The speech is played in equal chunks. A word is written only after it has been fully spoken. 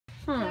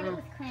Wrote it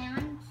with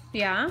crayons.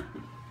 Yeah?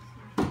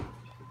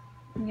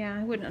 Yeah,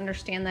 I wouldn't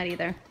understand that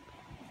either.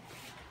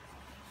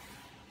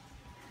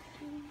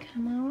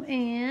 Come on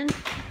in.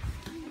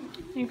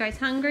 You guys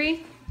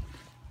hungry?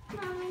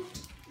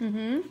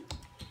 Mommy.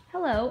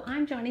 Hello,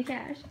 I'm Johnny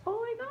Cash. Oh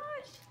my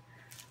gosh.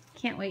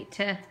 Can't wait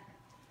to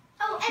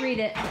read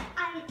it.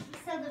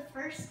 So the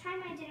first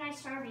time I did my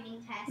star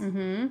reading test,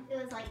 it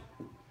was like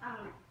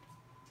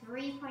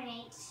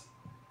 3.8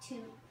 to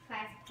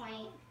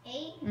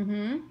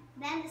 5.8.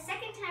 Then the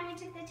second time I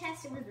took the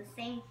test, it was the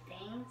same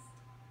things.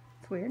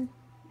 It's weird.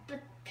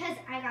 But because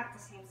I got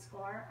the same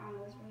score on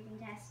those reading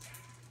tests.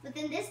 But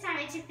then this time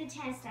I took the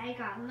test, I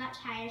got a much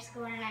higher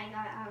score, and I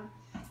got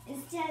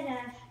instead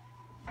of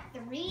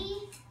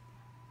 3.8,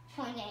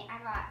 I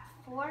got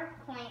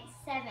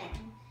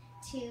 4.7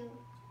 to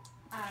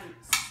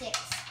 6.1.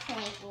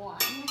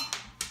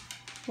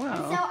 Whoa. And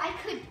so I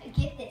could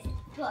get this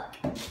book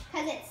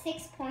because it's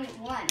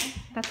 6.1.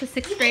 That's a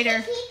sixth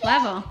grader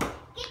level.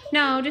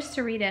 No, just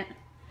to read it.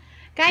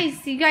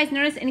 Guys, do you guys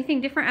notice anything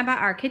different about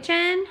our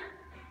kitchen?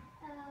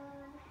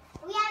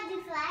 We have the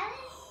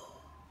flowers.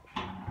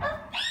 A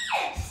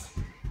fish!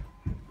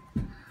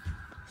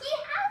 He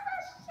has a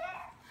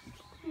ship.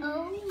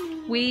 Oh.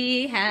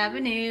 We have a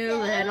new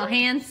little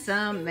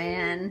handsome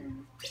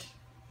man.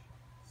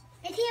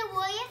 Is he a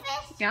warrior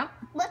fish? Yep.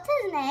 What's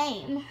his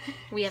name?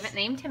 We haven't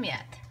named him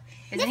yet.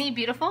 Isn't he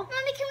beautiful?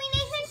 Mommy, can we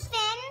name him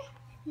Finn?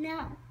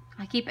 No.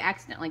 I keep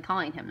accidentally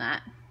calling him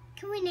that.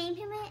 Can we name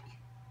him it?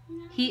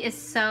 No. He is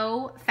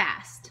so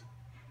fast.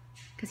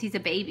 Because he's a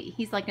baby.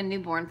 He's like a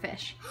newborn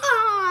fish.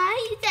 Aw,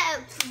 he's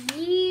so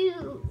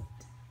cute.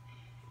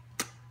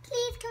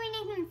 Please, can we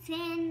name him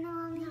Finn,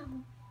 Mommy?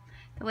 No.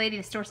 The lady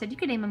at the store said you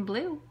could name him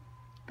Blue.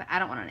 But I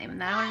don't want to name him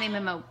that. I want to name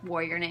him a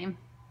warrior name.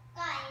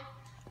 Guys.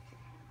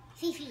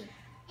 Fifi.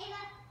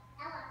 Ella.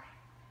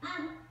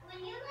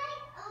 When you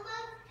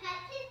almost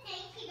touch his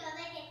tank, he goes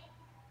like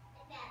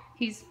that.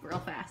 He's real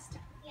fast.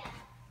 Yeah.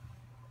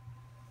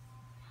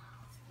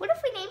 What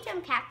if we named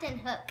him Captain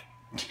Hook?